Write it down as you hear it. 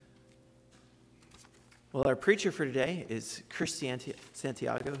Well, our preacher for today is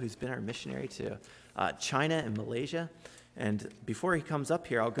Santiago, who's been our missionary to China and Malaysia. And before he comes up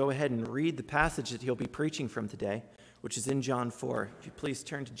here, I'll go ahead and read the passage that he'll be preaching from today, which is in John 4. If you please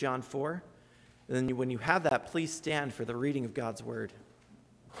turn to John 4. And then when you have that, please stand for the reading of God's word.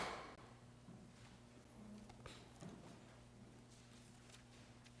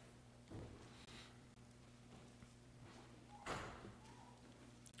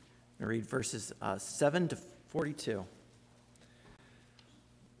 I read verses 7 to 42.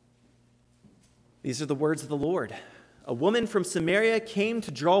 These are the words of the Lord. A woman from Samaria came to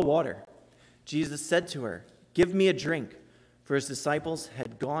draw water. Jesus said to her, "Give me a drink," for his disciples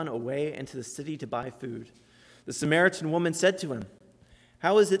had gone away into the city to buy food. The Samaritan woman said to him,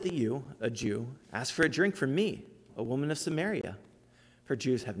 "How is it that you, a Jew, ask for a drink from me, a woman of Samaria?" For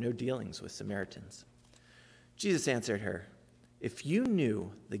Jews have no dealings with Samaritans. Jesus answered her, "If you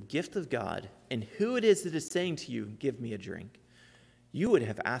knew the gift of God and who it is that is saying to you, 'Give me a drink,' you would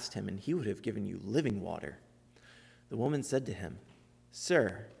have asked him and he would have given you living water." The woman said to him,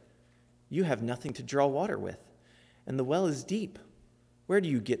 "Sir, you have nothing to draw water with, and the well is deep. Where do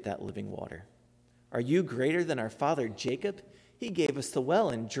you get that living water? Are you greater than our father Jacob? He gave us the well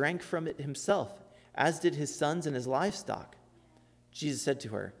and drank from it himself, as did his sons and his livestock." Jesus said to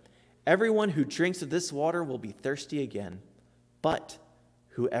her, "Everyone who drinks of this water will be thirsty again. But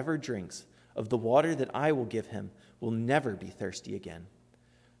whoever drinks of the water that I will give him will never be thirsty again.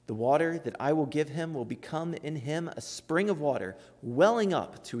 The water that I will give him will become in him a spring of water welling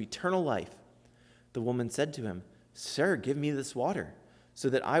up to eternal life." The woman said to him, "Sir, give me this water, so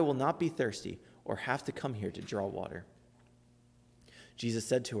that I will not be thirsty or have to come here to draw water." Jesus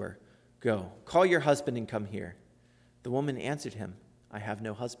said to her, "Go, call your husband and come here." The woman answered him, "I have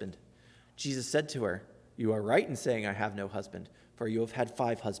no husband." Jesus said to her, "You are right in saying, 'I have no husband,' for you have had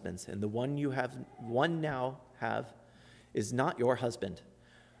 5 husbands, and the one you now have is not your husband.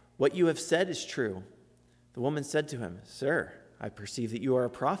 What you have said is true." The woman said to him, "Sir, I perceive that you are a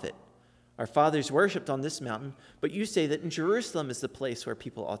prophet. Our fathers worshipped on this mountain, but you say that in Jerusalem is the place where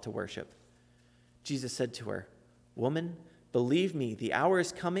people ought to worship." Jesus said to her, "Woman, believe me, the hour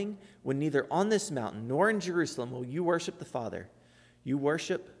is coming when neither on this mountain nor in Jerusalem will you worship the Father. You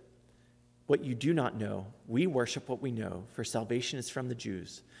worship what you do not know. We worship what we know, for salvation is from the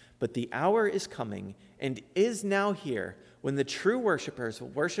Jews. But the hour is coming and is now here when the true worshipers will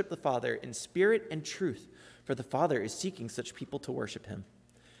worship the Father in spirit and truth, for the Father is seeking such people to worship him.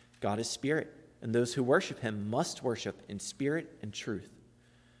 God is spirit, and those who worship him must worship in spirit and truth."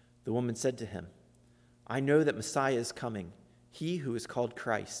 The woman said to him, "I know that Messiah is coming, he who is called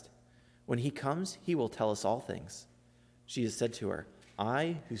Christ. When he comes, he will tell us all things." Jesus said to her,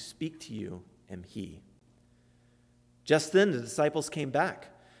 "I who speak to you am he." Just then the disciples came back.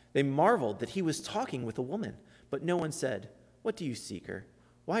 They marveled that he was talking with a woman, but no one said, "What do you seek her?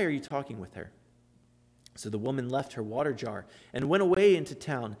 Why are you talking with her?" So the woman left her water jar and went away into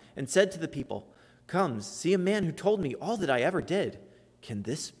town and said to the people, "Come, see a man who told me all that I ever did. Can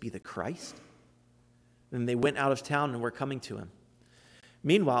this be the Christ?" Then they went out of town and were coming to him.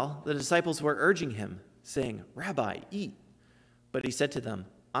 Meanwhile, the disciples were urging him, saying, "Rabbi, eat." But he said to them,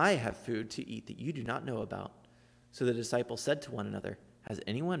 "I have food to eat that you do not know about." So the disciples said to one another, "Has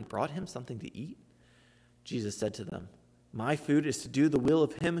anyone brought him something to eat?" Jesus said to them, "My food is to do the will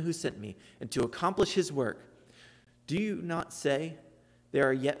of him who sent me and to accomplish his work. Do you not say, 'There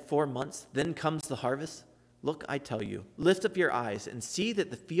are yet 4 months, then comes the harvest'? Look, I tell you, lift up your eyes and see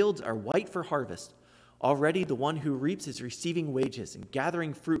that the fields are white for harvest. Already the one who reaps is receiving wages and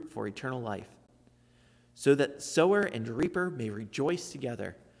gathering fruit for eternal life, so that sower and reaper may rejoice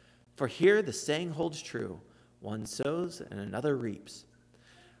together. For here the saying holds true, one sows and another reaps.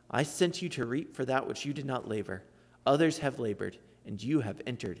 I sent you to reap for that which you did not labor. Others have labored, and you have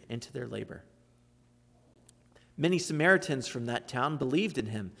entered into their labor." Many Samaritans from that town believed in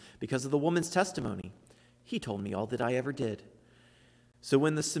him because of the woman's testimony. "He told me all that I ever did." So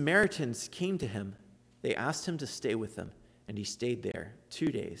when the Samaritans came to him, they asked him to stay with them, and he stayed there 2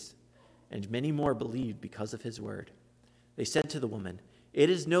 days. And many more believed because of his word. They said to the woman, "It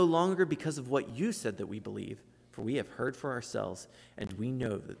is no longer because of what you said that we believe, for we have heard for ourselves, and we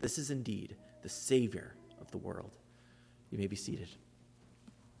know that this is indeed the Savior of the world." You may be seated.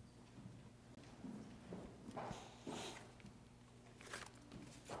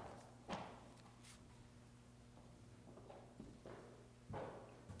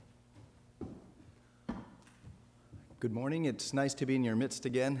 Good morning. It's nice to be in your midst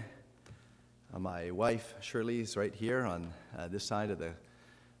again. My wife, Shirley, is right here on this side of the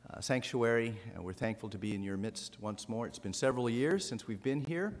sanctuary, and we're thankful to be in your midst once more. It's been several years since we've been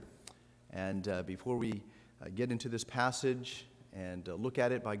here, And before we get into this passage and look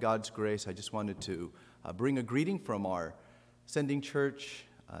at it by God's grace, I just wanted to bring a greeting from our sending church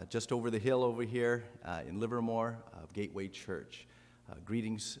just over the hill over here in Livermore, Gateway Church.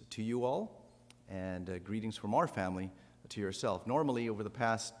 Greetings to you all, and greetings from our family to yourself. Normally, over the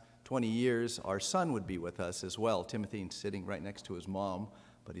past 20 years, our son would be with us as well. Timothy is sitting right next to his mom,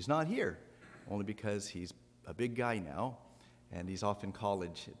 but he's not here, only because he's a big guy now, and he's off in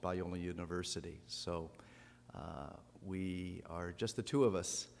college at Biola University. So we are just the two of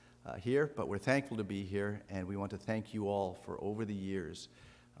us here, but we're thankful to be here, and we want to thank you all for over the years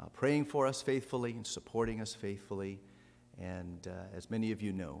praying for us faithfully and supporting us faithfully. And as many of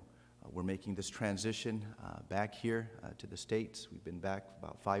you know, we're making this transition back here to the States. We've been back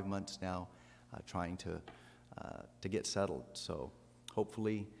about 5 months now, trying to get settled. So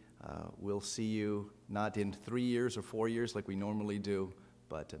hopefully we'll see you not in 3 years or 4 years like we normally do,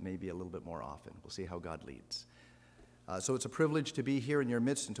 but maybe a little bit more often. We'll see how God leads. So it's a privilege to be here in your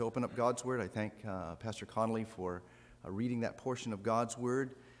midst and to open up God's Word. I thank Pastor Connolly for reading that portion of God's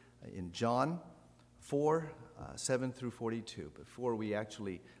Word in John 4, 7 through 42. Before we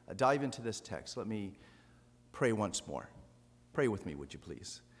actually dive into this text, let me pray once more. Pray with me, would you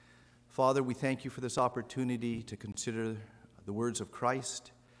please? Father, we thank you for this opportunity to consider the words of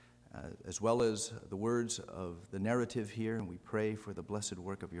Christ, as well as the words of the narrative here, and we pray for the blessed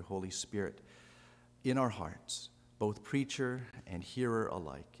work of your Holy Spirit in our hearts, both preacher and hearer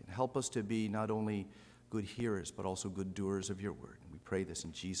alike. And help us to be not only good hearers, but also good doers of your word. And we pray this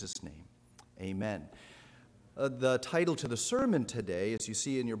in Jesus' name. Amen. The title to the sermon today, as you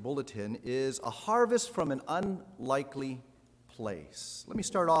see in your bulletin, is A Harvest from an Unlikely Place. Let me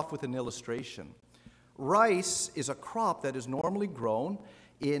start off with an illustration. Rice is a crop that is normally grown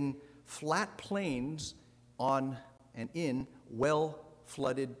in flat plains on and in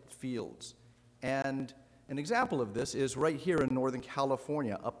well-flooded fields. And an example of this is right here in Northern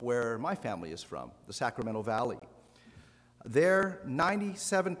California, up where my family is from, the Sacramento Valley. There,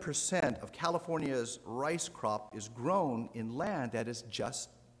 97% of California's rice crop is grown in land that is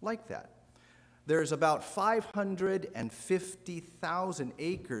just like that. There's about 550,000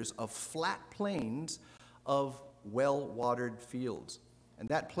 acres of flat plains of well-watered fields. And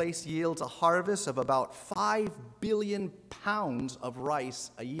that place yields a harvest of about 5 billion pounds of rice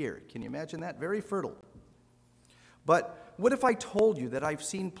a year. Can you imagine that? Very fertile. But what if I told you that I've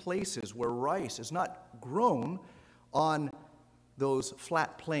seen places where rice is not grown on those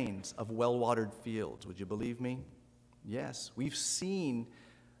flat plains of well-watered fields? Would you believe me? Yes, we've seen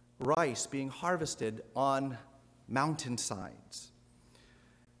rice being harvested on mountainsides.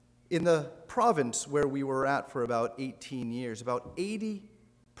 In the province where we were at for about 18 years, about 80%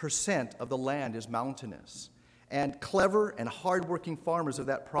 of the land is mountainous. And clever and hardworking farmers of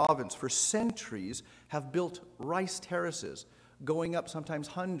that province for centuries have built rice terraces, going up sometimes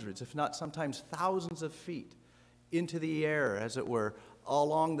hundreds, if not sometimes thousands of feet into the air, as it were,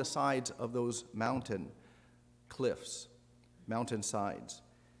 along the sides of those mountain cliffs, mountainsides.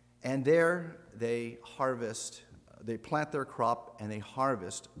 And there they harvest, they plant their crop, and they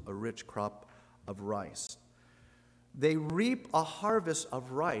harvest a rich crop of rice. They reap a harvest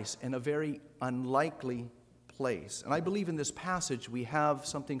of rice in a very unlikely place. And I believe in this passage we have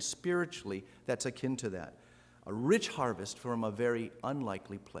something spiritually that's akin to that. A rich harvest from a very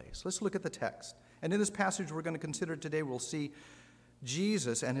unlikely place. Let's look at the text. And in this passage we're going to consider today, we'll see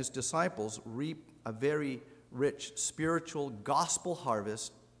Jesus and his disciples reap a very rich spiritual gospel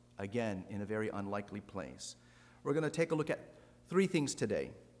harvest, again, in a very unlikely place. We're going to take a look at three things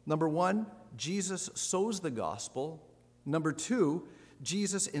today. Number one, Jesus sows the gospel. Number two,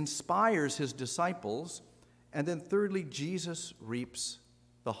 Jesus inspires his disciples. And then thirdly, Jesus reaps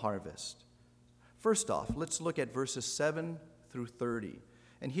the harvest. First off, let's look at verses 7 through 30.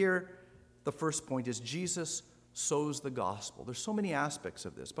 And here, the first point is Jesus sows the gospel. There's so many aspects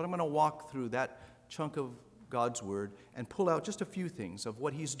of this, but I'm going to walk through that chunk of God's word and pull out just a few things of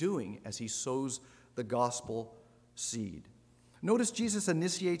what he's doing as he sows the gospel seed. Notice Jesus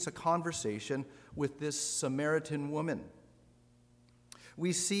initiates a conversation with this Samaritan woman.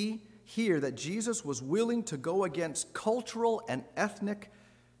 We see here that Jesus was willing to go against cultural and ethnic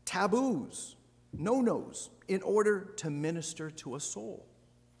taboos, no-nos, in order to minister to a soul.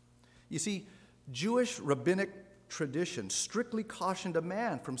 You see, Jewish rabbinic tradition strictly cautioned a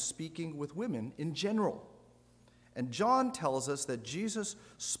man from speaking with women in general. And John tells us that Jesus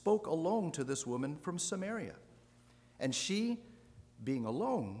spoke alone to this woman from Samaria. And she, being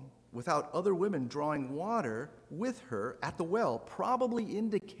alone, without other women drawing water with her at the well, probably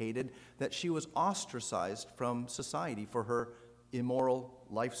indicated that she was ostracized from society for her immoral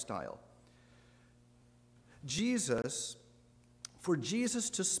lifestyle. For Jesus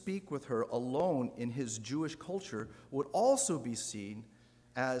to speak with her alone in his Jewish culture would also be seen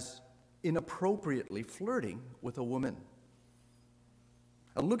as inappropriately flirting with a woman.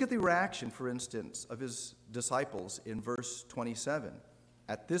 And look at the reaction, for instance, of his disciples in verse 27.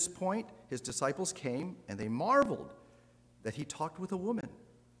 At this point, his disciples came and they marveled that he talked with a woman.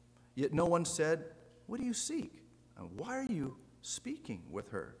 Yet no one said, "What do you seek? And why are you speaking with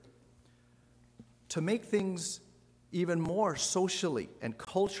her?" To make things even more socially and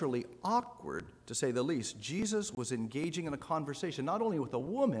culturally awkward, to say the least, Jesus was engaging in a conversation not only with a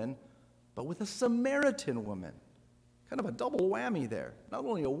woman, but with a Samaritan woman. Kind of a double whammy there. Not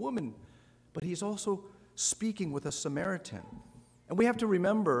only a woman, but he's also speaking with a Samaritan. And we have to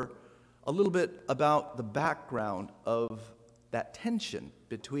remember a little bit about the background of that tension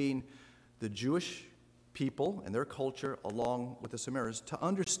between the Jewish people and their culture along with the Samaritans to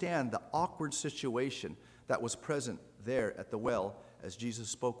understand the awkward situation that was present there at the well as Jesus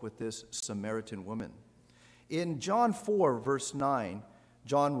spoke with this Samaritan woman. In John 4, verse 9,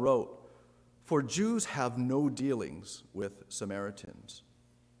 John wrote, "For Jews have no dealings with Samaritans."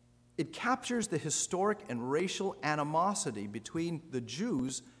 It captures the historic and racial animosity between the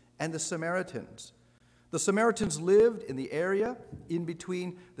Jews and the Samaritans. The Samaritans lived in the area in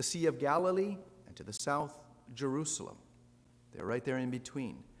between the Sea of Galilee and to the south, Jerusalem. They're right there in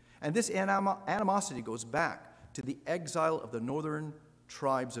between. And this animosity goes back to the exile of the northern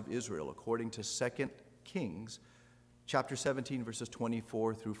tribes of Israel, according to 2 Kings, chapter 17, verses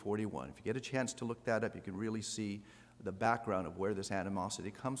 24 through 41. If you get a chance to look that up, you can really see the background of where this animosity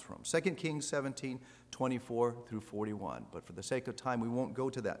comes from. 2 Kings 17, 24 through 41. But for the sake of time, we won't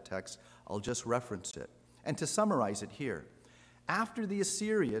go to that text. I'll just reference it. And to summarize it here, after the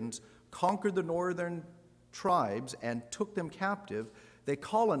Assyrians conquered the northern tribes and took them captive, they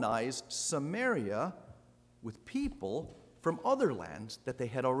colonized Samaria with people from other lands that they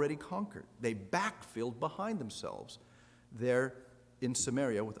had already conquered. They backfilled behind themselves there in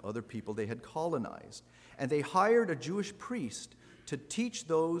Samaria with other people they had colonized. And they hired a Jewish priest to teach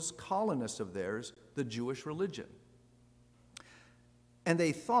those colonists of theirs the Jewish religion. And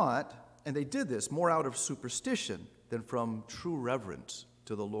they thought, and they did this more out of superstition than from true reverence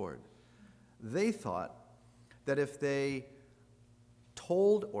to the Lord. They thought that if they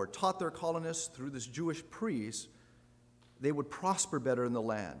told or taught their colonists through this Jewish priest, they would prosper better in the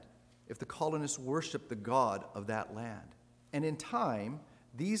land if the colonists worshiped the God of that land. And in time,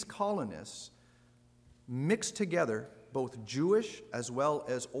 these colonists mixed together both Jewish as well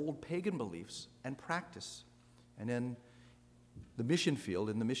as old pagan beliefs and practice. And in the mission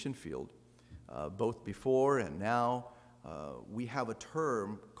field, both before and now, we have a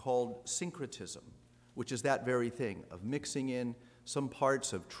term called syncretism, which is that very thing of mixing in some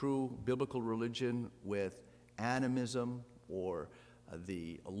parts of true biblical religion with animism or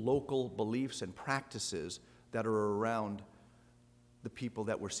the local beliefs and practices that are around the people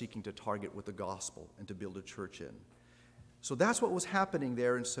that we're seeking to target with the gospel and to build a church in. So that's what was happening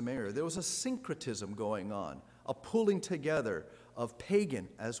there in Samaria. There was a syncretism going on, a pulling together of pagan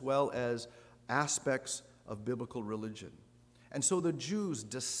as well as aspects of biblical religion. And so the Jews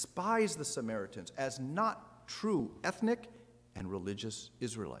despised the Samaritans as not true ethnic and religious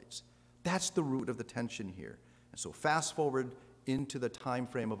Israelites. That's the root of the tension here. And so fast forward into the time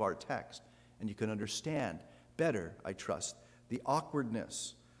frame of our text, and you can understand better, I trust, the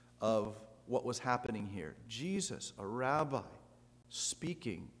awkwardness of what was happening here. Jesus, a rabbi,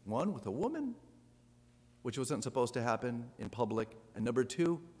 speaking, one, with a woman, which wasn't supposed to happen in public, and number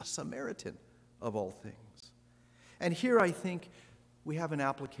two, a Samaritan of all things. And here I think we have an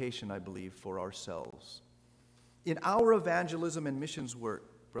application, I believe, for ourselves. In our evangelism and missions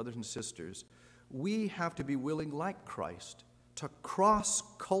work, brothers and sisters, we have to be willing, like Christ, to cross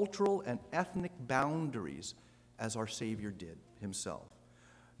cultural and ethnic boundaries as our Savior did himself.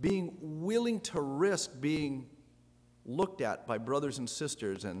 Being willing to risk being looked at by brothers and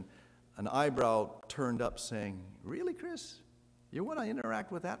sisters and an eyebrow turned up saying, "Really, Chris? You want to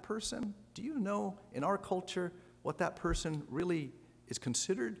interact with that person? Do you know in our culture what that person really is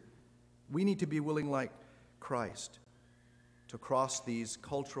considered?" We need to be willing, like Christ, to cross these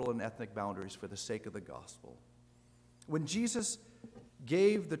cultural and ethnic boundaries for the sake of the gospel. When Jesus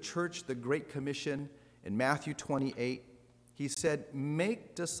gave the church the Great Commission in Matthew 28, he said,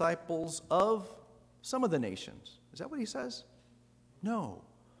 "Make disciples of some of the nations." Is that what he says? No.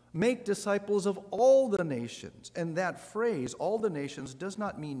 Make disciples of all the nations. And that phrase, all the nations, does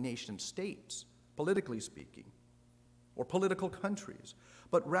not mean nation states, politically speaking, or political countries,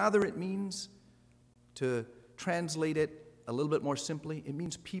 but rather it means, to translate it a little bit more simply, it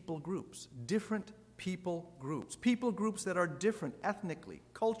means people groups, different people groups that are different ethnically,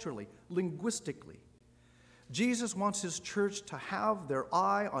 culturally, linguistically. Jesus wants his church to have their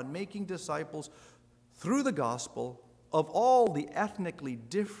eye on making disciples through the gospel of all the ethnically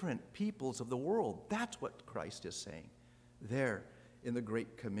different peoples of the world. That's what Christ is saying there in the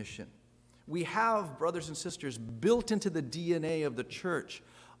Great Commission. We have, brothers and sisters, built into the DNA of the church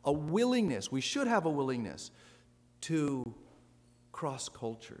a willingness, we should have a willingness to cross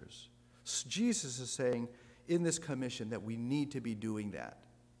cultures. Jesus is saying in this commission that we need to be doing that.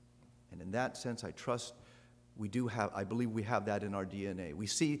 And in that sense, I believe we have that in our DNA. We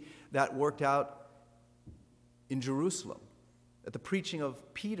see that worked out in Jerusalem at the preaching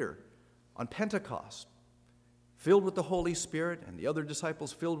of Peter on Pentecost. Filled with the Holy Spirit, and the other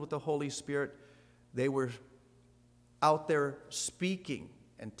disciples filled with the Holy Spirit, they were out there speaking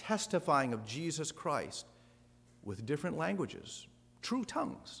and testifying of Jesus Christ with different languages, true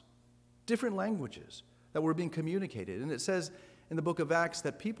tongues, different languages that were being communicated. And it says in the book of Acts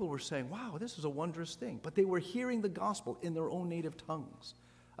that people were saying, wow, this is a wondrous thing. But they were hearing the gospel in their own native tongues.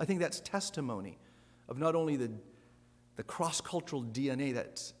 I think that's testimony of not only the cross-cultural DNA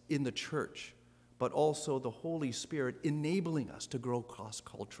that's in the church, but also the Holy Spirit enabling us to grow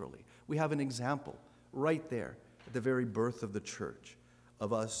cross-culturally. We have an example right there at the very birth of the church,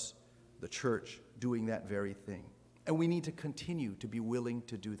 of us, the church, doing that very thing. And we need to continue to be willing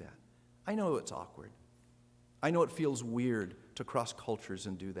to do that. I know it's awkward. I know it feels weird to cross cultures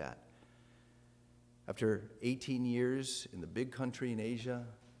and do that. After 18 years in the big country in Asia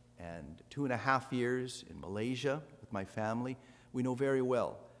and 2.5 years in Malaysia with my family, we know very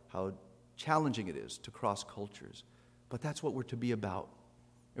well how challenging it is to cross cultures. But that's what we're to be about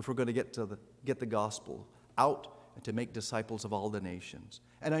if we're going to get the gospel out and to make disciples of all the nations.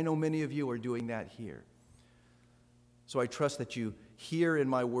 And I know many of you are doing that here. So I trust that you hear in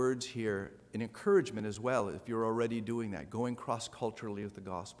my words here an encouragement as well if you're already doing that, going cross-culturally with the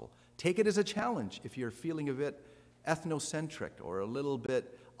gospel. Take it as a challenge if you're feeling a bit ethnocentric or a little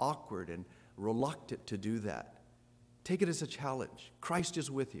bit awkward and reluctant to do that. Take it as a challenge. Christ is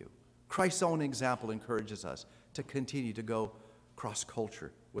with you. Christ's own example encourages us to continue to go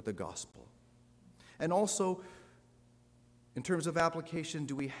cross-culture with the gospel. And also, in terms of application,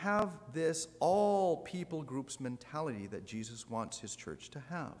 do we have this all people groups mentality that Jesus wants his church to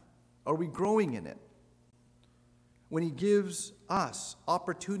have? Are we growing in it? When he gives us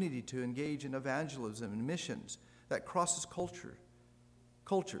opportunity to engage in evangelism and missions that crosses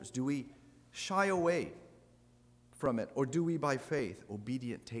cultures, do we shy away from it, or do we, by faith,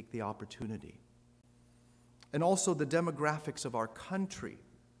 obedient, take the opportunity? And also the demographics of our country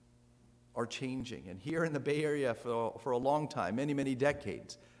are changing. And here in the Bay Area for a long time, many, many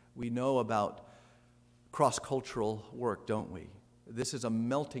decades, we know about cross-cultural work, don't we? This is a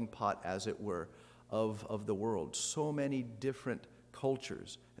melting pot, as it were, of the world. So many different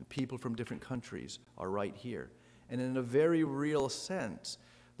cultures and people from different countries are right here. And in a very real sense,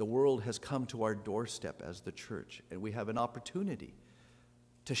 the world has come to our doorstep as the church, and we have an opportunity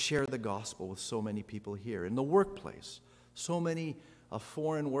to share the gospel with so many people here. In the workplace, so many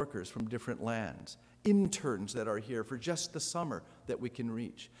foreign workers from different lands, interns that are here for just the summer that we can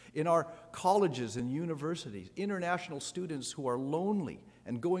reach. In our colleges and universities, international students who are lonely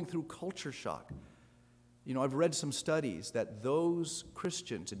and going through culture shock. You know, I've read some studies that those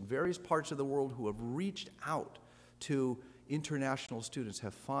Christians in various parts of the world who have reached out to international students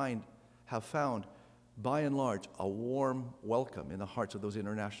have found, by and large, a warm welcome in the hearts of those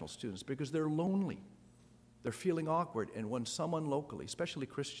international students because they're lonely. They're feeling awkward. And when someone locally, especially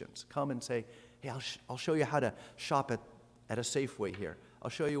Christians, come and say, hey, I'll show you how to shop at a Safeway here. I'll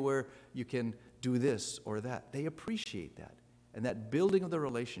show you where you can do this or that. They appreciate that. And that building of the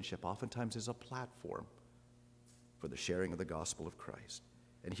relationship oftentimes is a platform for the sharing of the gospel of Christ.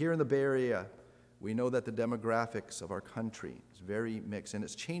 And here in the Bay Area, we know that the demographics of our country is very mixed, and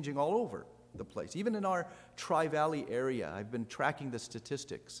it's changing all over the place. Even in our Tri-Valley area, I've been tracking the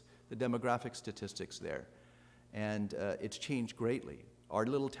statistics, the demographic statistics there, and it's changed greatly. Our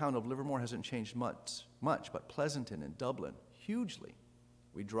little town of Livermore hasn't changed much, but Pleasanton and Dublin, hugely.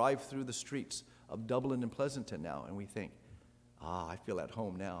 We drive through the streets of Dublin and Pleasanton now, and we think, I feel at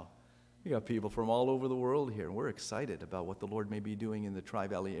home now. We got people from all over the world here, and we're excited about what the Lord may be doing in the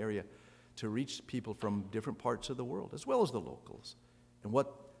Tri-Valley area to reach people from different parts of the world, as well as the locals, and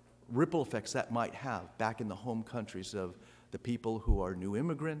what ripple effects that might have back in the home countries of the people who are new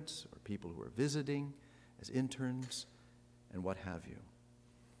immigrants or people who are visiting as interns and what have you.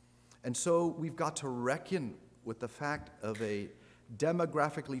 And so we've got to reckon with the fact of a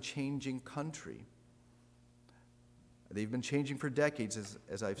demographically changing country. They've been changing for decades,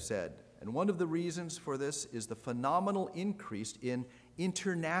 as I've said, And one of the reasons for this is the phenomenal increase in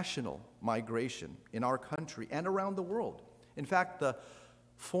international migration in our country and around the world. In fact, the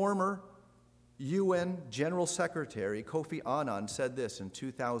former UN General Secretary Kofi Annan said this in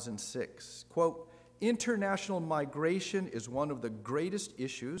 2006, quote, "International migration is one of the greatest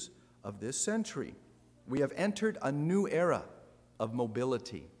issues of this century. We have entered a new era of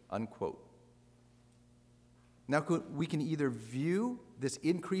mobility," unquote. Now, we can either view this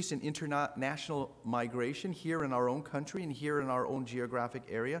increase in international migration here in our own country and here in our own geographic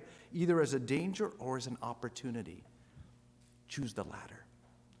area, either as a danger or as an opportunity. Choose the latter.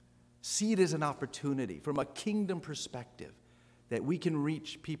 See it as an opportunity from a kingdom perspective that we can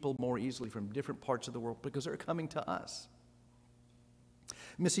reach people more easily from different parts of the world because they're coming to us.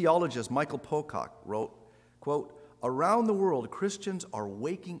 Missiologist Michael Pocock wrote, quote, "Around the world, Christians are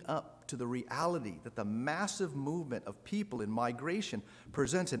waking up to the reality that the massive movement of people in migration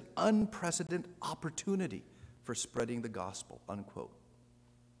presents an unprecedented opportunity for spreading the gospel," unquote.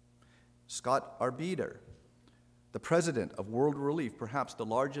 Scott Arbiter, the president of World Relief, perhaps the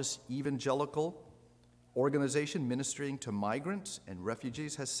largest evangelical organization ministering to migrants and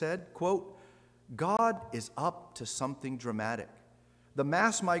refugees, has said, quote, "God is up to something dramatic. The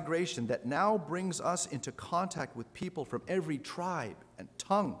mass migration that now brings us into contact with people from every tribe and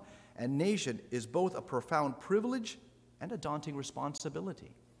tongue and nation is both a profound privilege and a daunting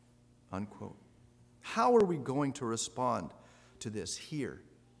responsibility," unquote. How are we going to respond to this here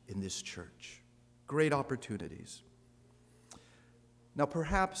in this church? Great opportunities. Now,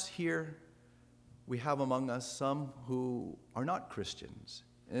 perhaps here we have among us some who are not Christians.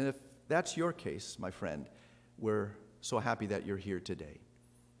 And if that's your case, my friend, we're so happy that you're here today.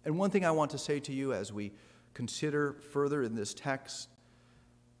 And one thing I want to say to you as we consider further in this text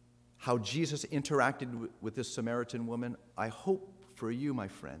how Jesus interacted with this Samaritan woman, I hope for you, my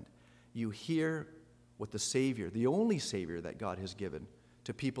friend, you hear what the Savior, the only Savior that God has given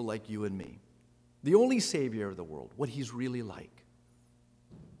to people like you and me, the only Savior of the world, what he's really like.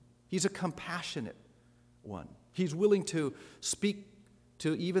 He's a compassionate one. He's willing to speak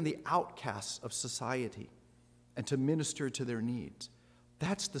to even the outcasts of society and to minister to their needs.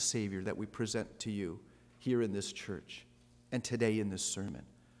 That's the Savior that we present to you here in this church and today in this sermon.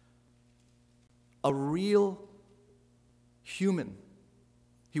 A real human.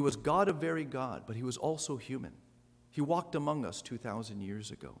 He was God of very God, but he was also human. He walked among us 2,000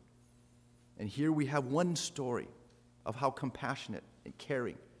 years ago. And here we have one story of how compassionate and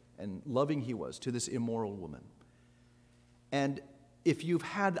caring and loving he was to this immoral woman. And if you've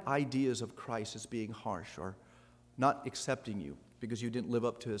had ideas of Christ as being harsh or not accepting you because you didn't live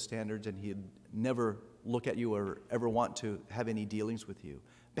up to his standards and he'd never look at you or ever want to have any dealings with you,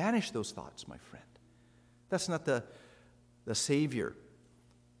 banish those thoughts, my friend. That's not the Savior,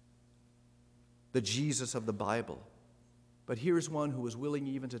 the Jesus of the Bible. But here's one who was willing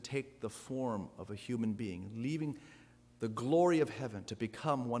even to take the form of a human being, leaving the glory of heaven to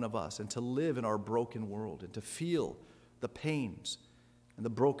become one of us and to live in our broken world and to feel the pains and the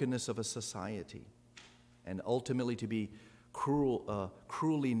brokenness of a society and ultimately to be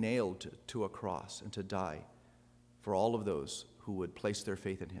cruelly nailed to a cross and to die for all of those who would place their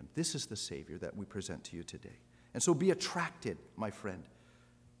faith in him. This is the Savior that we present to you today. And so be attracted, my friend,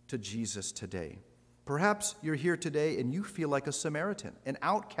 to Jesus today. Perhaps you're here today and you feel like a Samaritan, an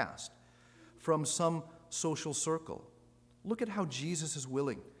outcast from some social circle. Look at how Jesus is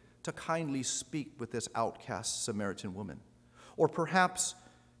willing to kindly speak with this outcast Samaritan woman. Or perhaps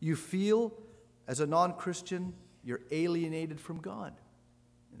you feel as a non-Christian you're alienated from God.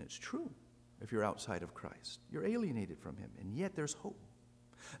 And it's true. If you're outside of Christ, you're alienated from him, and yet there's hope.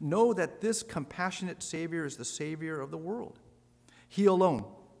 Know that this compassionate Savior is the Savior of the world. He alone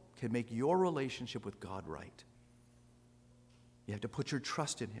can make your relationship with God right. You have to put your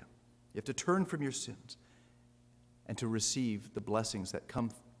trust in him. You have to turn from your sins and to receive the blessings that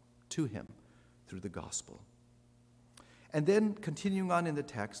come to him through the gospel. And then continuing on in the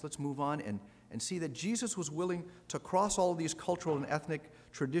text, let's move on and see that Jesus was willing to cross all of these cultural and ethnic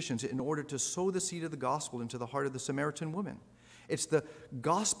traditions in order to sow the seed of the gospel into the heart of the Samaritan woman. It's the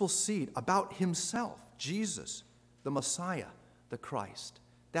gospel seed about himself, Jesus, the Messiah, the Christ.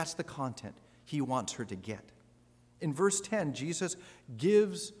 That's the content he wants her to get. In verse 10, Jesus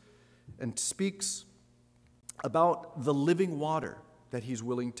gives and speaks about the living water that he's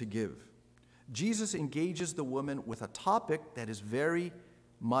willing to give. Jesus engages the woman with a topic that is very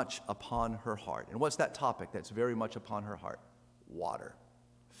much upon her heart. And what's that topic that's very much upon her heart? Water.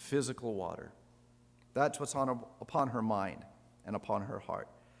 Physical water. That's what's upon her mind and upon her heart.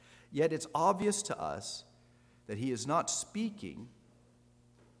 Yet it's obvious to us that he is not speaking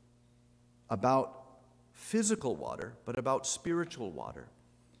about physical water, but about spiritual water.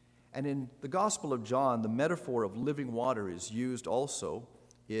 And in the Gospel of John, the metaphor of living water is used also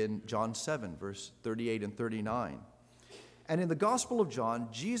in John 7, verse 38 and 39. And in the Gospel of John,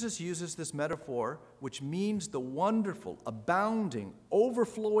 Jesus uses this metaphor, which means the wonderful, abounding,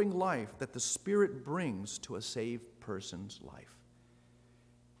 overflowing life that the Spirit brings to a saved person's life.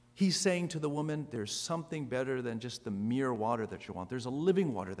 He's saying to the woman, there's something better than just the mere water that you want. There's a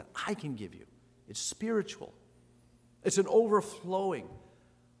living water that I can give you. It's spiritual. It's an overflowing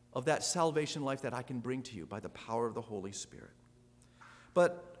of that salvation life that I can bring to you by the power of the Holy Spirit.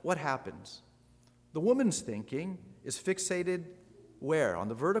 But what happens? The woman's thinking is fixated where? On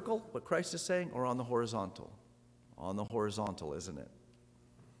the vertical, what Christ is saying, or on the horizontal? On the horizontal, isn't it?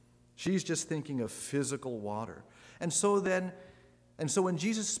 She's just thinking of physical water. And so when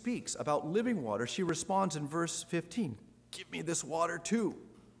Jesus speaks about living water, she responds in verse 15, give me this water too.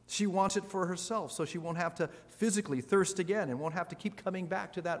 She wants it for herself, so she won't have to physically thirst again and won't have to keep coming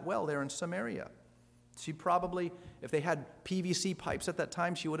back to that well there in Samaria. She probably, if they had PVC pipes at that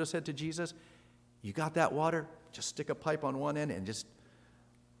time, she would have said to Jesus, you got that water? Just stick a pipe on one end and just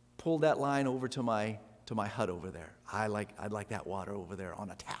pull that line over to my hut over there. I'd like that water over there on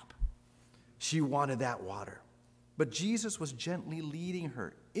a tap. She wanted that water. But Jesus was gently leading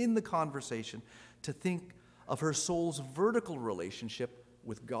her in the conversation to think of her soul's vertical relationship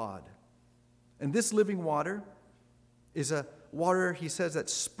with God. And this living water is a water, he says,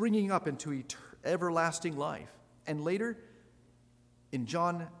 that's springing up into everlasting life. And later, in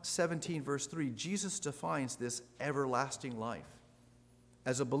John 17, verse 3, Jesus defines this everlasting life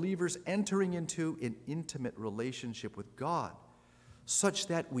as a believer's entering into an intimate relationship with God, such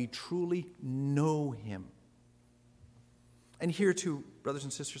that we truly know him. And here too, brothers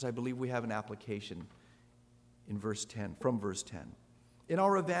and sisters, I believe we have an application in verse 10, from verse 10. In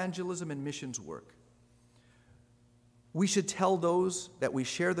our evangelism and missions work, we should tell those that we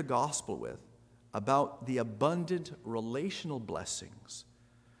share the gospel with about the abundant relational blessings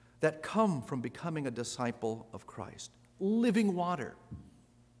that come from becoming a disciple of Christ. Living water,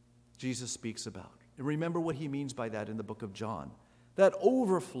 Jesus speaks about. And remember what he means by that in the book of John. That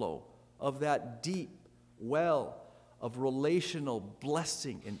overflow of that deep well of relational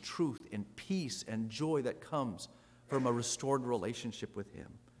blessing and truth and peace and joy that comes from a restored relationship with him.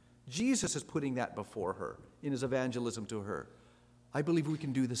 Jesus is putting that before her in his evangelism to her. I believe we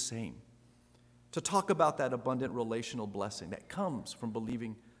can do the same. To talk about that abundant relational blessing that comes from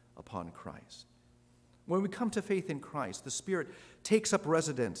believing upon Christ. When we come to faith in Christ, the Spirit takes up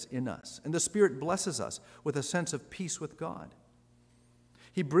residence in us, and the Spirit blesses us with a sense of peace with God.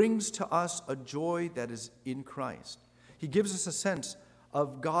 He brings to us a joy that is in Christ. He gives us a sense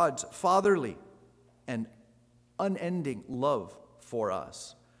of God's fatherly and unending love for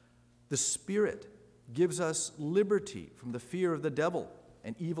us. The Spirit gives us liberty from the fear of the devil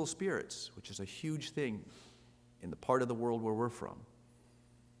and evil spirits, which is a huge thing in the part of the world where we're from.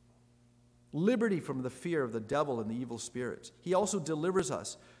 Liberty from the fear of the devil and the evil spirits. He also delivers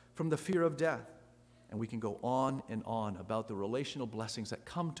us from the fear of death. And we can go on and on about the relational blessings that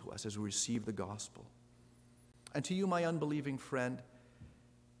come to us as we receive the gospel. And to you, my unbelieving friend,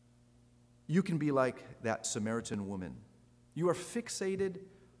 you can be like that Samaritan woman. You are fixated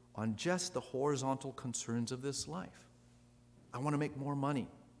on just the horizontal concerns of this life. I want to make more money.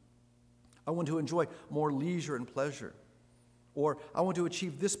 I want to enjoy more leisure and pleasure. Or I want to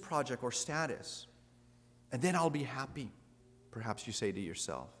achieve this project or status. And then I'll be happy, perhaps you say to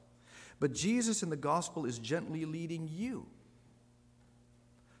yourself. But Jesus in the gospel is gently leading you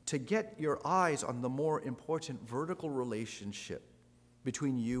to get your eyes on the more important vertical relationship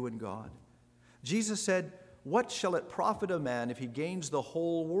between you and God. Jesus said, "What shall it profit a man if he gains the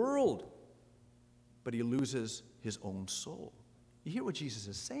whole world, but he loses his own soul?" You hear what Jesus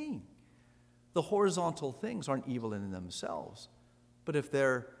is saying. The horizontal things aren't evil in themselves, but if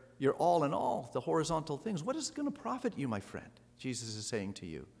they're your all in all, the horizontal things, what is it going to profit you, my friend? Jesus is saying to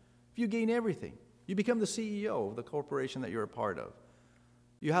you. If you gain everything, you become the CEO of the corporation that you're a part of.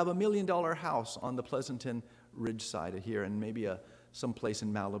 You have $1 million house on the Pleasanton Ridge side of here and maybe someplace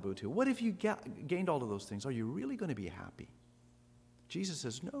in Malibu too. What if you gained all of those things? Are you really going to be happy? Jesus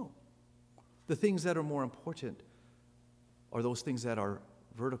says no. The things that are more important are those things that are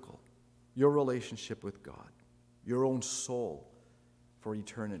vertical. Your relationship with God, your own soul for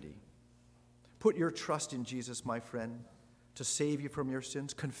eternity. Put your trust in Jesus, my friend, to save you from your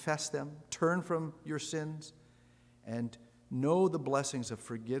sins. Confess them, turn from your sins, and know the blessings of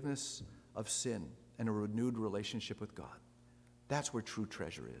forgiveness of sin and a renewed relationship with God. That's where true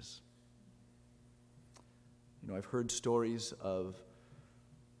treasure is. You know, I've heard stories of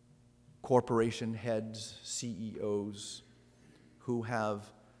corporation heads, CEOs, who have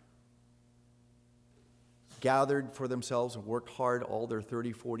gathered for themselves and worked hard all their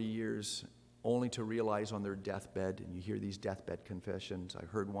 30, 40 years, only to realize on their deathbed, and you hear these deathbed confessions. I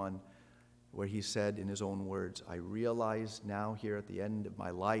heard one where he said in his own words, I realize now here at the end of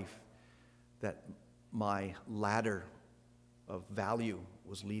my life that my ladder of value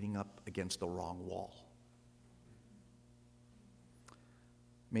was leading up against the wrong wall.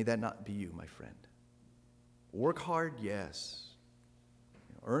 May that not be you, my friend. Work hard, yes.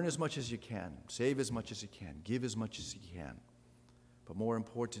 Earn as much as you can, save as much as you can, give as much as you can. But more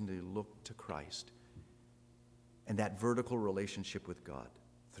importantly, look to Christ. And that vertical relationship with God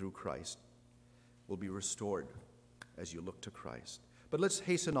through Christ will be restored as you look to Christ. But let's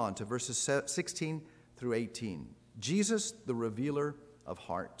hasten on to verses 16 through 18. Jesus, the revealer of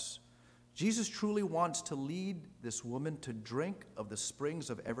hearts. Jesus truly wants to lead this woman to drink of the springs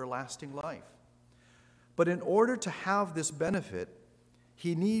of everlasting life. But in order to have this benefit,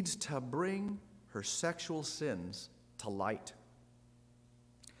 he needs to bring her sexual sins to light.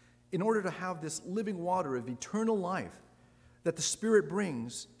 In order to have this living water of eternal life that the Spirit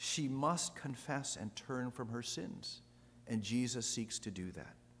brings, she must confess and turn from her sins. And Jesus seeks to do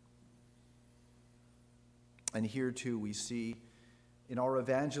that. And here too we see in our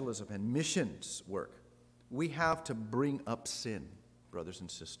evangelism and missions work, we have to bring up sin, brothers and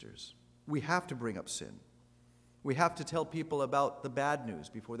sisters. We have to bring up sin. We have to tell people about the bad news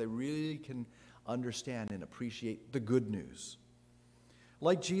before they really can understand and appreciate the good news.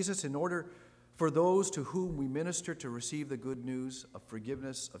 Like Jesus, in order for those to whom we minister to receive the good news of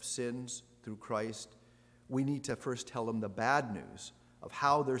forgiveness of sins through Christ, we need to first tell them the bad news of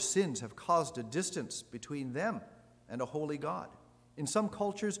how their sins have caused a distance between them and a holy God. In some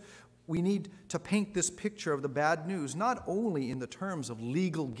cultures, we need to paint this picture of the bad news not only in the terms of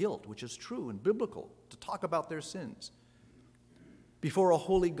legal guilt, which is true and biblical, to talk about their sins. Before a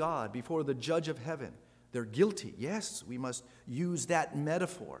holy God, before the judge of heaven, they're guilty. Yes, we must use that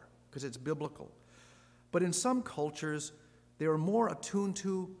metaphor because it's biblical. But in some cultures, they are more attuned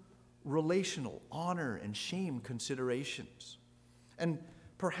to relational honor and shame considerations. And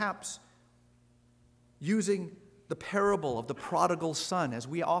perhaps using the parable of the prodigal son, as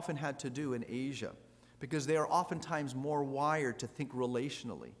we often had to do in Asia, because they are oftentimes more wired to think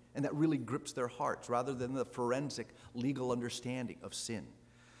relationally, and that really grips their hearts rather than the forensic legal understanding of sin.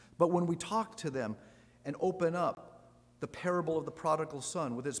 But when we talk to them and open up the parable of the prodigal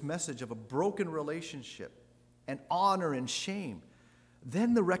son with its message of a broken relationship and honor and shame,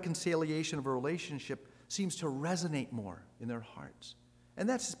 then the reconciliation of a relationship seems to resonate more in their hearts. And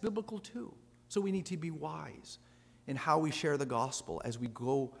that's biblical too. So we need to be wise in how we share the gospel as we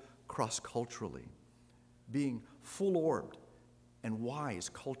go cross-culturally, being full-orbed and wise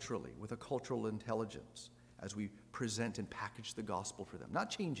culturally with a cultural intelligence as we present and package the gospel for them.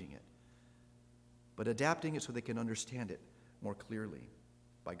 Not changing it, but adapting it so they can understand it more clearly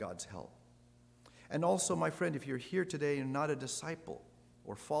by God's help. And also, my friend, if you're here today and not a disciple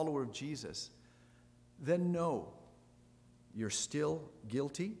or follower of Jesus, then know you're still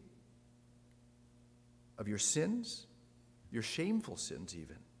guilty of your sins, your shameful sins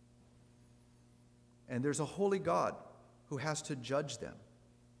even. And there's a holy God who has to judge them.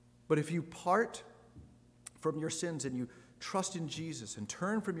 But if you part from your sins and you trust in Jesus and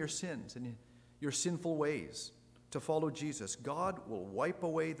turn from your sins and your sinful ways to follow Jesus, God will wipe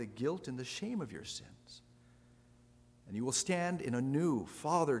away the guilt and the shame of your sins. And you will stand in a new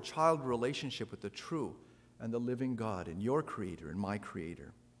father-child relationship with the true and the living God and your Creator and my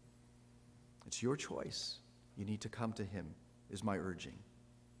Creator. It's your choice. You need to come to Him, is my urging.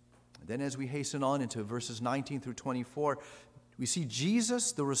 And then as we hasten on into verses 19 through 24, we see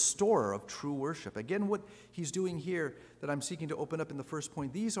Jesus, the restorer of true worship. Again, what he's doing here that I'm seeking to open up in the first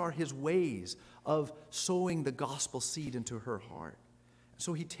point, these are his ways of sowing the gospel seed into her heart.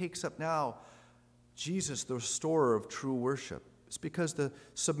 So he takes up now Jesus, the restorer of true worship. It's because the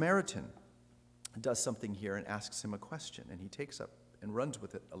Samaritan does something here and asks him a question, and he takes up and runs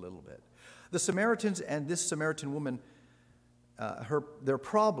with it a little bit. The Samaritans and this Samaritan woman, their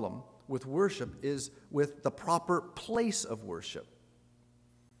problem with worship is with the proper place of worship.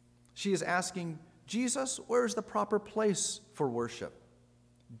 She is asking, Jesus, where is the proper place for worship?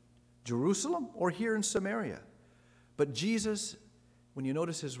 Jerusalem or here in Samaria? But Jesus, when you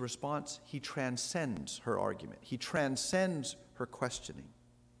notice his response, he transcends her argument. He transcends her questioning.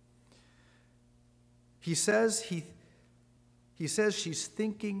 He says she's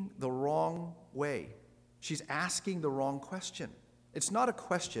thinking the wrong way. She's asking the wrong question. It's not a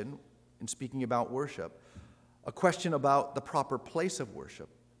question, in speaking about worship, a question about the proper place of worship.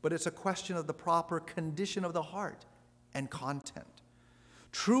 but it's a question of the proper condition of the heart and content.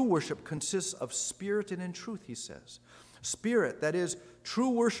 True worship consists of spirit and in truth, he says. Spirit, that is, true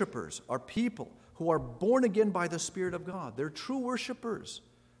worshipers are people who are born again by the Spirit of God. They're true worshipers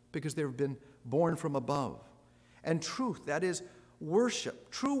because they've been born from above. And truth, that is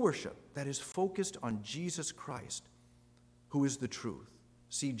worship, true worship, that is focused on Jesus Christ, who is the truth.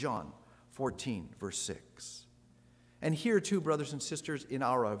 See John 14, verse 6. And here too, brothers and sisters, in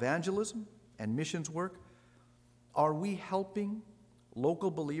our evangelism and missions work, are we helping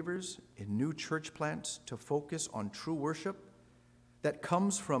local believers in new church plants to focus on true worship that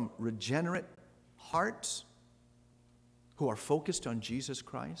comes from regenerate hearts who are focused on Jesus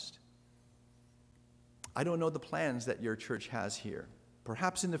Christ? I don't know the plans that your church has here.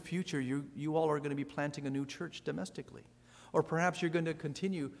 Perhaps in the future you all are going to be planting a new church domestically. Or perhaps you're going to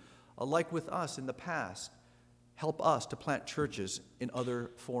continue, like with us in the past, help us to plant churches in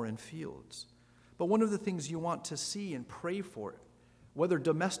other foreign fields. But one of the things you want to see and pray for, whether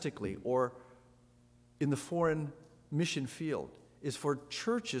domestically or in the foreign mission field, is for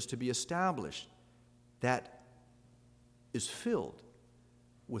churches to be established that is filled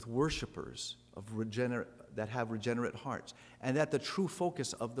with worshipers that have regenerate hearts, and that the true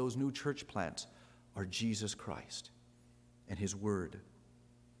focus of those new church plants are Jesus Christ and his word.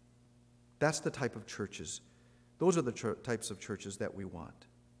 That's the type of churches. Those are the types of churches that we want.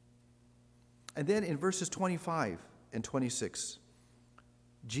 And then in verses 25 and 26,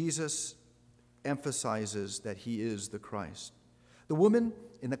 Jesus emphasizes that he is the Christ. The woman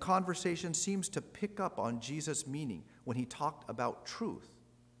in the conversation seems to pick up on Jesus' meaning when he talked about truth,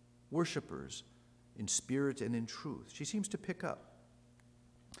 worshipers in spirit and in truth. She seems to pick up.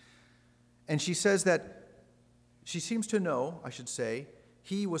 And she says that she seems to know, I should say,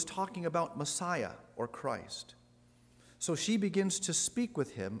 he was talking about Messiah or Christ. So she begins to speak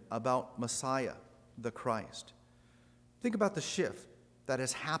with him about Messiah, the Christ. Think about the shift that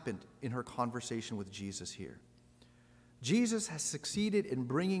has happened in her conversation with Jesus here. Jesus has succeeded in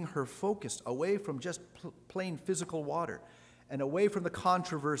bringing her focus away from just plain physical water and away from the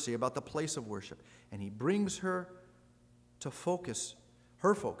controversy about the place of worship. And he brings her to focus,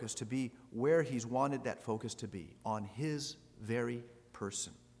 her focus to be where he's wanted that focus to be, on his very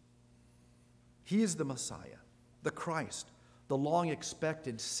person. He is the Messiah, the Christ, the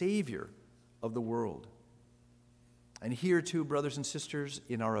long-expected Savior of the world. And here too, brothers and sisters,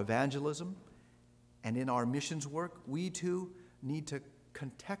 in our evangelism and in our missions work, we too need to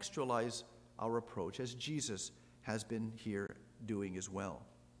contextualize our approach, as Jesus has been here doing as well.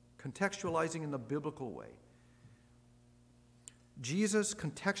 Contextualizing in the biblical way. Jesus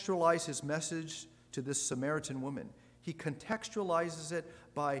contextualized his message to this Samaritan woman. He contextualizes it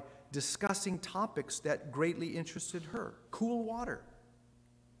by discussing topics that greatly interested her. Cool water.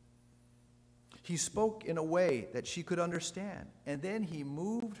 He spoke in a way that she could understand, and then he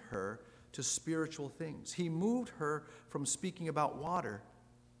moved her to spiritual things. He moved her from speaking about water,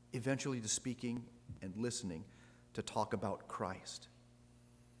 eventually to speaking and listening to talk about Christ.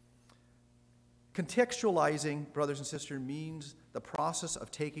 Contextualizing, brothers and sisters, means the process of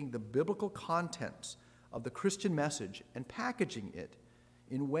taking the biblical contents of the Christian message and packaging it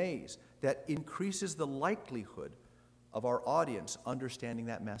in ways that increases the likelihood of our audience understanding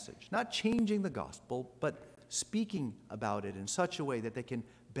that message. Not changing the gospel, but speaking about it in such a way that they can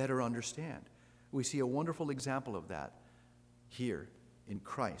better understand. We see a wonderful example of that here in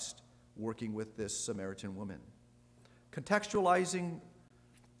Christ, working with this Samaritan woman. Contextualizing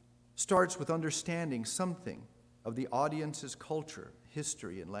starts with understanding something of the audience's culture,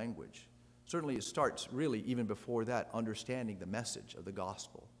 history, and language. Certainly it starts really even before that, understanding the message of the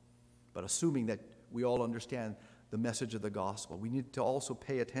gospel. But assuming that we all understand the message of the gospel, we need to also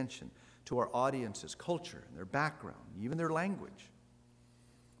pay attention to our audience's culture and their background, even their language.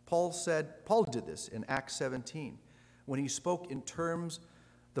 Paul did this in Acts 17 when he spoke in terms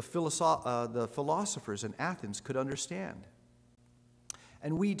the philosophers in Athens could understand.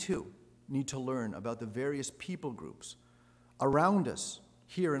 And we too need to learn about the various people groups around us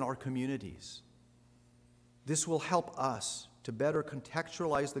here in our communities. This will help us to better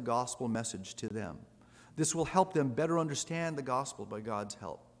contextualize the gospel message to them. This will help them better understand the gospel by God's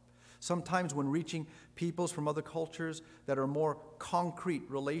help. Sometimes when reaching peoples from other cultures that are more concrete,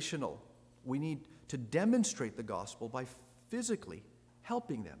 relational, we need to demonstrate the gospel by physically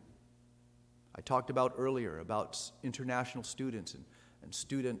helping them. I talked about earlier about international students and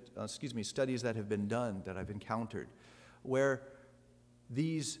studies that have been done that I've encountered, where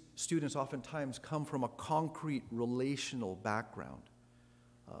these students oftentimes come from a concrete relational background,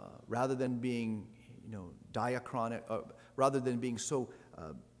 rather than being, diachronic, rather than being so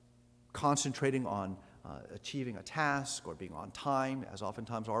concentrating on achieving a task or being on time, as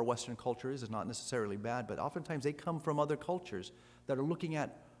oftentimes our Western culture is not necessarily bad, but oftentimes they come from other cultures that are looking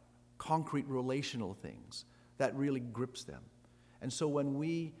at concrete relational things that really grips them. And so when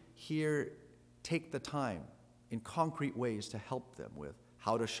we here take the time in concrete ways to help them with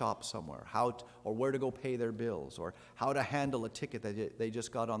how to shop somewhere, or where to go pay their bills, or how to handle a ticket that they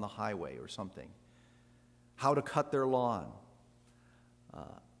just got on the highway or something, how to cut their lawn,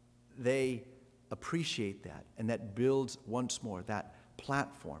 they appreciate that, and that builds once more that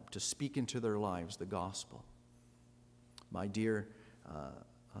platform to speak into their lives the gospel. My dear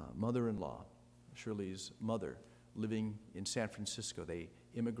mother-in-law, Shirley's mother, living in San Francisco, they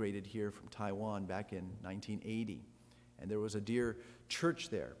immigrated here from Taiwan back in 1980, and there was a dear church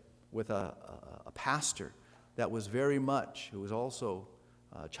there with a pastor that was who was also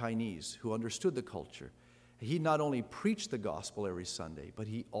Chinese, who understood the culture. He not only preached the gospel every Sunday, but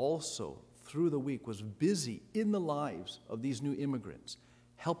he also, through the week, was busy in the lives of these new immigrants,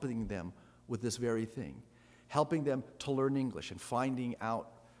 helping them with this very thing, helping them to learn English and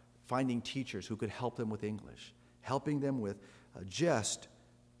finding teachers who could help them with English, helping them with just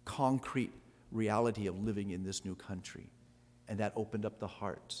concrete reality of living in this new country. And that opened up the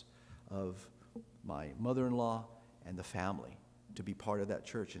hearts of my mother-in-law and the family to be part of that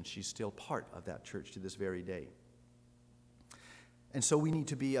church, and she's still part of that church to this very day. And so we need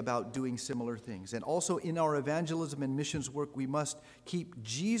to be about doing similar things. And also in our evangelism and missions work, we must keep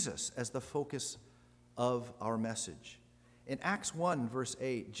Jesus as the focus of our message. In Acts 1, verse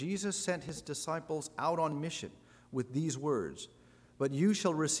 8, Jesus sent his disciples out on mission with these words, "But you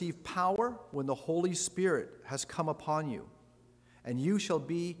shall receive power when the Holy Spirit has come upon you, and you shall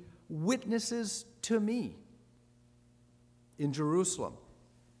be witnesses to me in Jerusalem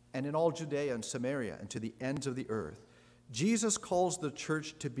and in all Judea and Samaria and to the ends of the earth." Jesus calls the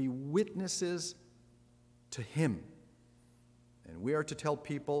church to be witnesses to him. And we are to tell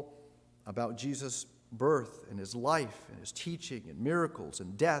people about Jesus' birth and his life and his teaching and miracles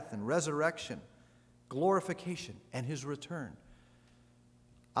and death and resurrection, glorification and his return.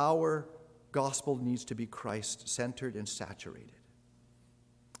 Our gospel needs to be Christ-centered and saturated.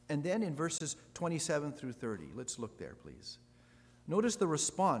 And then in verses 27 through 30, let's look there, please. Notice the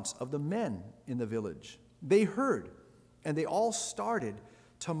response of the men in the village. They heard, and they all started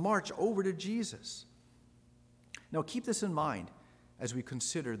to march over to Jesus. Now keep this in mind as we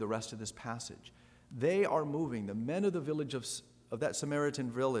consider the rest of this passage. They are moving, the men of the village of that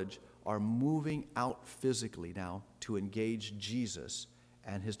Samaritan village are moving out physically now to engage Jesus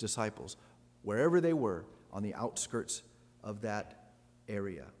and his disciples, wherever they were on the outskirts of that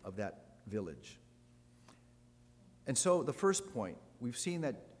area, of that village. And so the first point, we've seen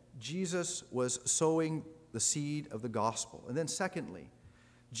that Jesus was sowing the seed of the gospel. And then secondly,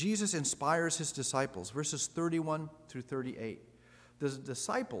 Jesus inspires his disciples, verses 31 through 38. The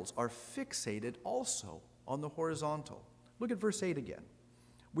disciples are fixated also on the horizontal. Look at verse 8 again.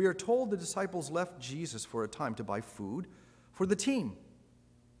 We are told the disciples left Jesus for a time to buy food for the team.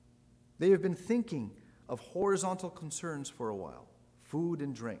 They have been thinking of horizontal concerns for a while, food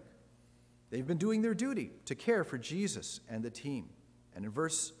and drink. They've been doing their duty to care for Jesus and the team. And in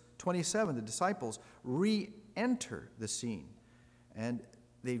verse 27, the disciples re-enter the scene. And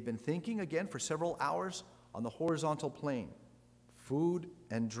they've been thinking again for several hours on the horizontal plane, food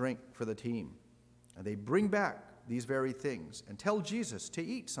and drink for the team. And they bring back these very things and tell Jesus to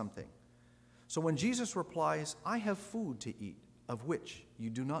eat something. So when Jesus replies, "I have food to eat, of which you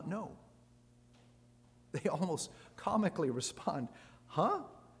do not know," they almost comically respond, "Huh?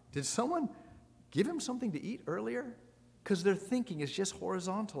 Did someone give him something to eat earlier?" Because their thinking is just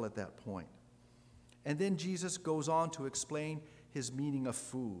horizontal at that point. And then Jesus goes on to explain his meaning of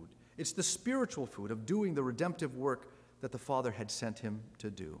food. It's the spiritual food of doing the redemptive work that the Father had sent him to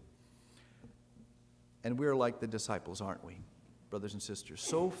do. And we're like the disciples, aren't we, brothers and sisters?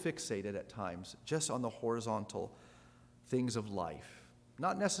 So fixated at times just on the horizontal things of life.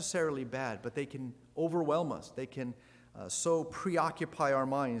 Not necessarily bad, but they can overwhelm us. They can so preoccupy our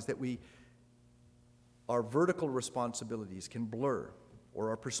minds that our vertical responsibilities can blur, or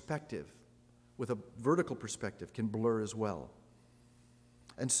our perspective with a vertical perspective can blur as well.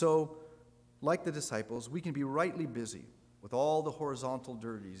 And so, like the disciples, we can be rightly busy with all the horizontal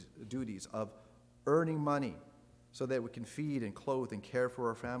duties of earning money so that we can feed and clothe and care for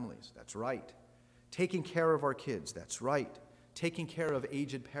our families. That's right. Taking care of our kids. That's right. Taking care of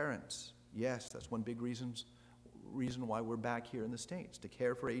aged parents. Yes, that's one big reason why we're back here in the States, to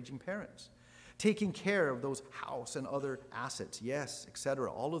care for aging parents. Taking care of those house and other assets, yes,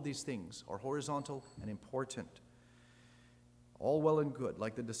 etc. All of these things are horizontal and important. All well and good,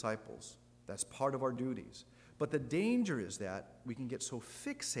 like the disciples. That's part of our duties. But the danger is that we can get so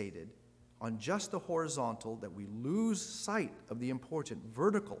fixated on just the horizontal that we lose sight of the important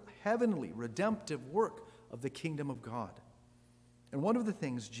vertical, heavenly, redemptive work of the kingdom of God. And one of the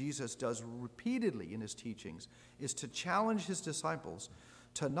things Jesus does repeatedly in his teachings is to challenge his disciples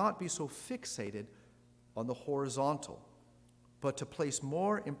to not be so fixated on the horizontal, but to place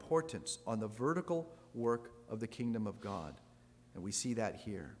more importance on the vertical work of the kingdom of God. And we see that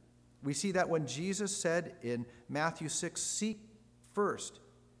here. We see that when Jesus said in Matthew 6, "Seek first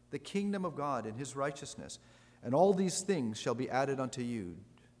the kingdom of God and his righteousness, and all these things shall be added unto you."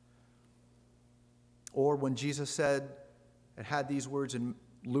 Or when Jesus said and had these words in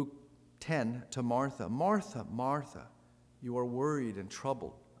Luke 10 to Martha, "Martha, Martha, you are worried and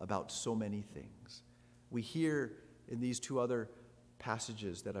troubled about so many things." We hear in these two other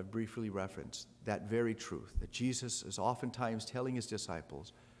passages that I've briefly referenced that very truth, that Jesus is oftentimes telling his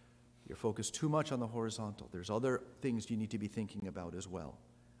disciples, you're focused too much on the horizontal. There's other things you need to be thinking about as well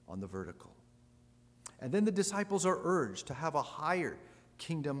on the vertical. And then the disciples are urged to have a higher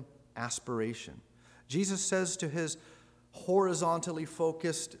kingdom aspiration. Jesus says to his horizontally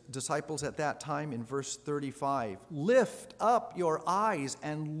focused disciples at that time in verse 35, "Lift up your eyes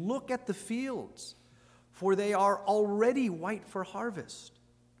and look at the fields, for they are already white for harvest."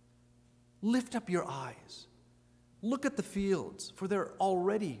 Lift up your eyes. Look at the fields, for they're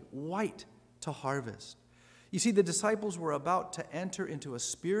already white to harvest. You see, the disciples were about to enter into a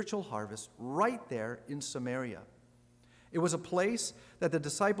spiritual harvest right there in Samaria. It was a place that the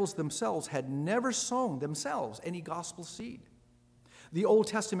disciples themselves had never sown themselves any gospel seed. The Old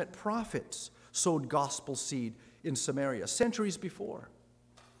Testament prophets sowed gospel seed in Samaria centuries before.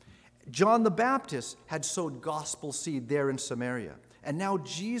 John the Baptist had sowed gospel seed there in Samaria. And now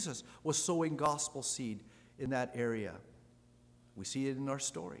Jesus was sowing gospel seed in that area. We see it in our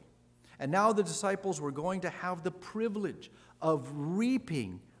story. And now the disciples were going to have the privilege of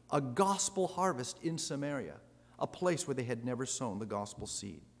reaping a gospel harvest in Samaria, a place where they had never sown the gospel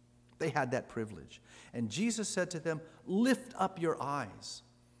seed. They had that privilege. And Jesus said to them, "Lift up your eyes."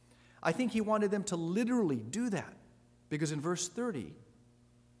 I think he wanted them to literally do that, because in verse 30,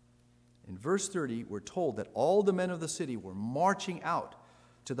 we're told that all the men of the city were marching out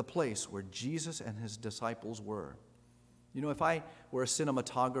to the place where Jesus and his disciples were. You know, if I were a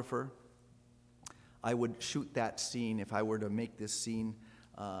cinematographer, I would shoot that scene. If I were to make this scene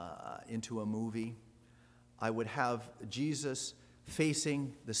into a movie, I would have Jesus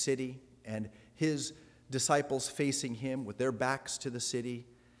facing the city and his disciples facing him with their backs to the city,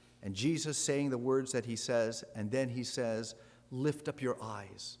 and Jesus saying the words that he says, and then he says, "Lift up your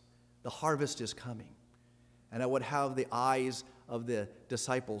eyes. The harvest is coming." And I would have the eyes of the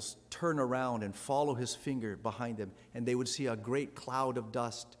disciples turn around and follow his finger behind them, and they would see a great cloud of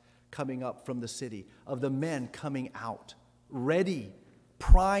dust coming up from the city, of the men coming out, ready,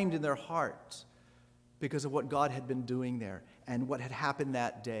 primed in their hearts because of what God had been doing there and what had happened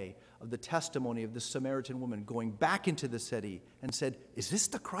that day, of the testimony of the Samaritan woman going back into the city and said, "Is this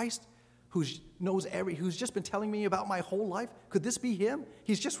the Christ who's just been telling me about my whole life? Could this be him?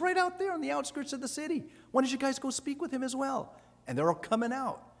 He's just right out there on the outskirts of the city. Why don't you guys go speak with him as well?" And they're all coming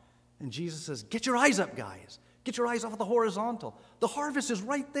out. And Jesus says, "Get your eyes up, guys. Get your eyes off of the horizontal. The harvest is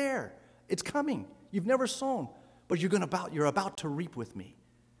right there. It's coming. You've never sown, but you're about to reap with me."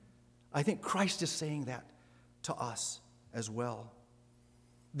 I think Christ is saying that to us as well.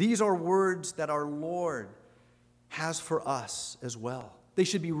 These are words that our Lord has for us as well. They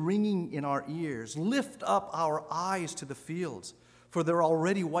should be ringing in our ears. Lift up our eyes to the fields, for they're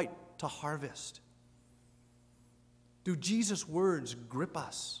already white to harvest. Do Jesus' words grip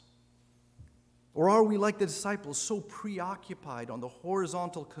us? Or are we like the disciples, so preoccupied on the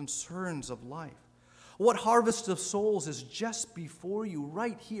horizontal concerns of life? What harvest of souls is just before you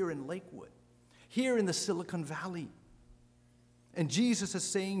right here in Lakewood, here in the Silicon Valley? And Jesus is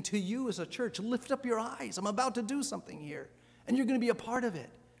saying to you as a church, lift up your eyes. I'm about to do something here, and you're going to be a part of it.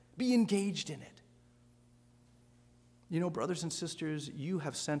 Be engaged in it. You know, brothers and sisters, you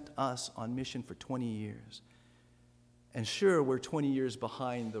have sent us on mission for 20 years. And sure, we're 20 years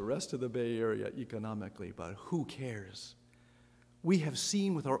behind the rest of the Bay Area economically, but who cares? We have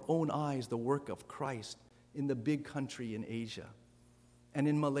seen with our own eyes the work of Christ in the big country in Asia and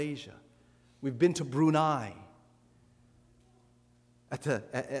in Malaysia. We've been to Brunei at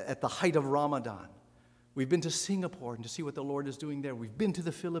the height of Ramadan. We've been to Singapore and to see what the Lord is doing there. We've been to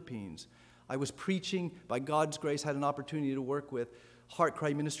the Philippines. I was preaching, by God's grace, had an opportunity to work with Heart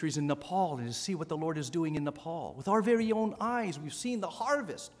Cry Ministries in Nepal and to see what the Lord is doing in Nepal. With our very own eyes, we've seen the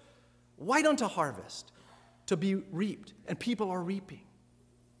harvest, white unto harvest. to be reaped, and people are reaping.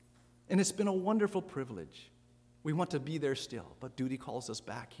 And it's been a wonderful privilege. We want to be there still, but duty calls us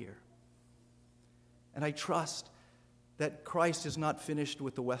back here. And I trust that Christ is not finished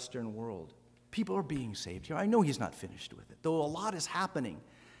with the Western world. People are being saved here. I know he's not finished with it, though a lot is happening.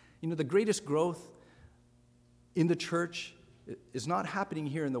 You know, the greatest growth in the church is not happening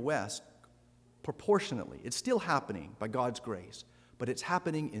here in the West proportionately. It's still happening by God's grace, but it's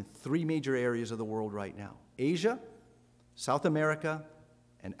happening in three major areas of the world right now: Asia, South America,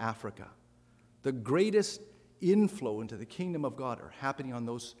 and Africa. The greatest inflow into the kingdom of God are happening on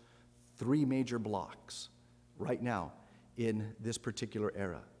those three major blocks right now in this particular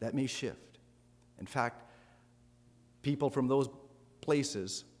era. That may shift. In fact, people from those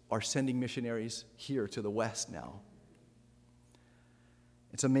places are sending missionaries here to the West now.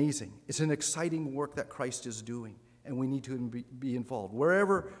 It's amazing. It's an exciting work that Christ is doing, and we need to be involved.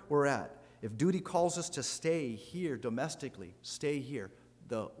 Wherever we're at, if duty calls us to stay here domestically, stay here.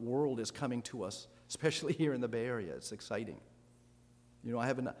 The world is coming to us, especially here in the Bay Area. It's exciting. You know, I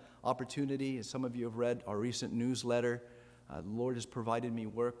have an opportunity, as some of you have read our recent newsletter. The Lord has provided me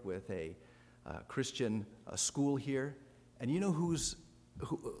work with a Christian school here. And you know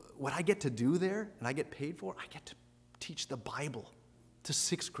what I get to do there and I get paid for? I get to teach the Bible to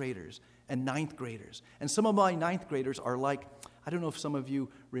 6th graders and 9th graders. And some of my 9th graders are like, I don't know if some of you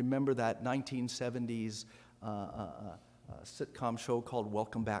remember that 1970s sitcom show called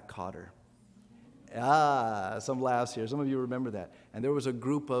Welcome Back, Kotter. Some laughs here. Some of you remember that. And there was a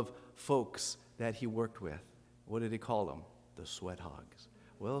group of folks that he worked with. What did he call them? The Sweat Hogs.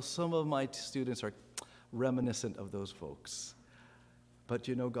 Well, some of my students are reminiscent of those folks. But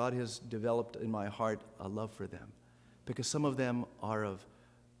you know, God has developed in my heart a love for them, because some of them are of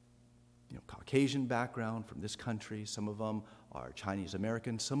Caucasian background from this country. Some of them are Chinese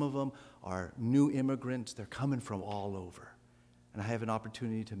American. Some of them are new immigrants. They're coming from all over. And I have an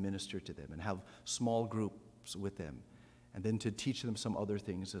opportunity to minister to them and have small groups with them, and then to teach them some other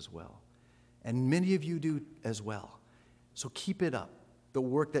things as well. And many of you do as well. So keep it up, the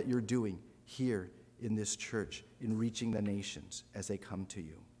work that you're doing here in this church in reaching the nations as they come to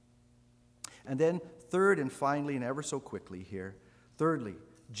you. And then third and finally, and ever so quickly here, thirdly,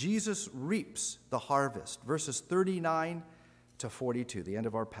 Jesus reaps the harvest. Verses 39 to 42, the end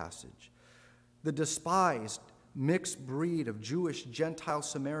of our passage. The despised mixed breed of Jewish Gentile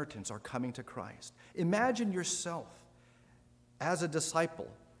Samaritans are coming to Christ. Imagine yourself as a disciple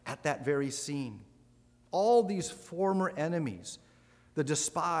at that very scene. All these former enemies, the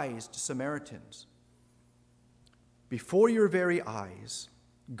despised Samaritans. Before your very eyes,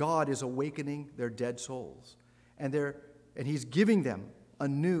 God is awakening their dead souls, and he's giving them a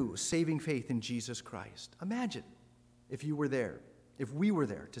new saving faith in Jesus Christ. Imagine if you were there, if we were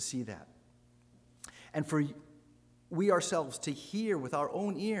there to see that. And for we ourselves to hear with our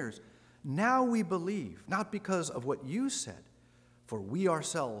own ears, now we believe, not because of what you said, for we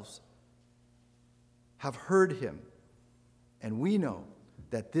ourselves have heard him, and we know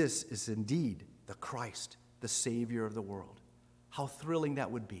that this is indeed the Christ, the Savior of the world. How thrilling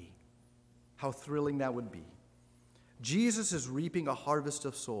that would be. How thrilling that would be. Jesus is reaping a harvest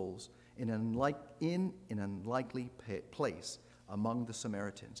of souls in an unlikely place among the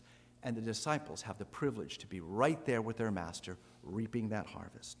Samaritans. And the disciples have the privilege to be right there with their master, reaping that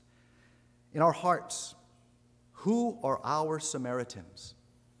harvest. In our hearts, who are our Samaritans?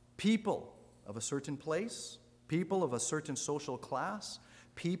 People of a certain place? People of a certain social class?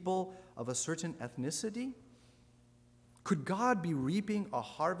 People of a certain ethnicity? Could God be reaping a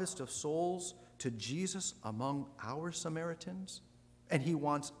harvest of souls to Jesus among our Samaritans? And he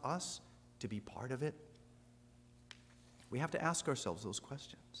wants us to be part of it? We have to ask ourselves those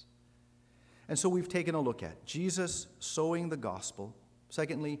questions. And so we've taken a look at Jesus sowing the gospel.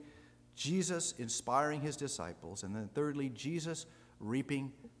 Secondly, Jesus inspiring his disciples. And then thirdly, Jesus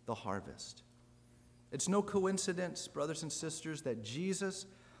reaping the harvest. It's no coincidence, brothers and sisters, that Jesus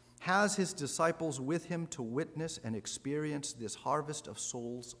has his disciples with him to witness and experience this harvest of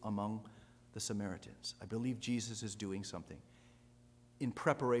souls among the Samaritans. I believe Jesus is doing something in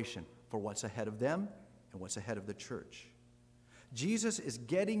preparation for what's ahead of them and what's ahead of the church. Jesus is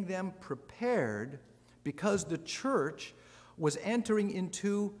getting them prepared because the church was entering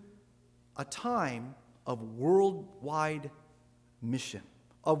into a time of worldwide mission,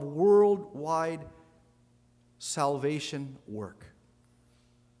 of worldwide salvation work.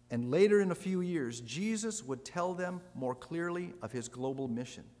 And later in a few years, Jesus would tell them more clearly of his global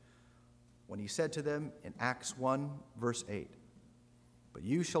mission when he said to them in Acts 1, verse 8, "But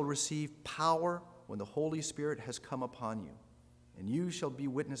you shall receive power when the Holy Spirit has come upon you, and you shall be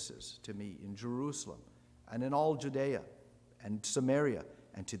witnesses to me in Jerusalem and in all Judea and Samaria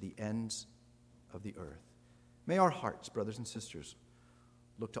and to the ends of the earth. May our hearts, brothers and sisters,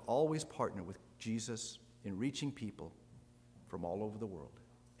 look to always partner with Jesus in reaching people from all over the world.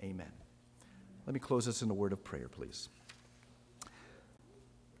 Amen. Let me close this in a word of prayer, please.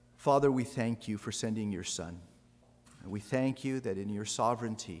 Father, we thank you for sending your Son. And we thank you that in your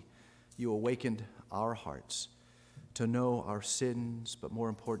sovereignty, you awakened our hearts to know our sins, but more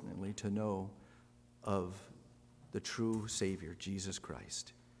importantly, to know of the true Savior, Jesus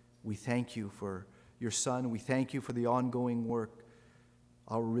Christ. We thank you for your Son. We thank you for the ongoing work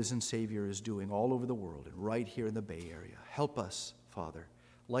our risen Savior is doing all over the world and right here in the Bay Area. Help us, Father,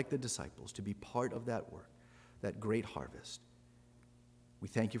 like the disciples, to be part of that work, that great harvest. We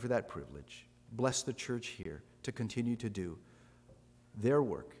thank you for that privilege. Bless the church here to continue to do their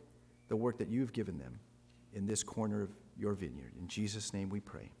work, the work that you've given them in this corner of your vineyard. In Jesus' name we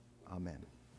pray. Amen.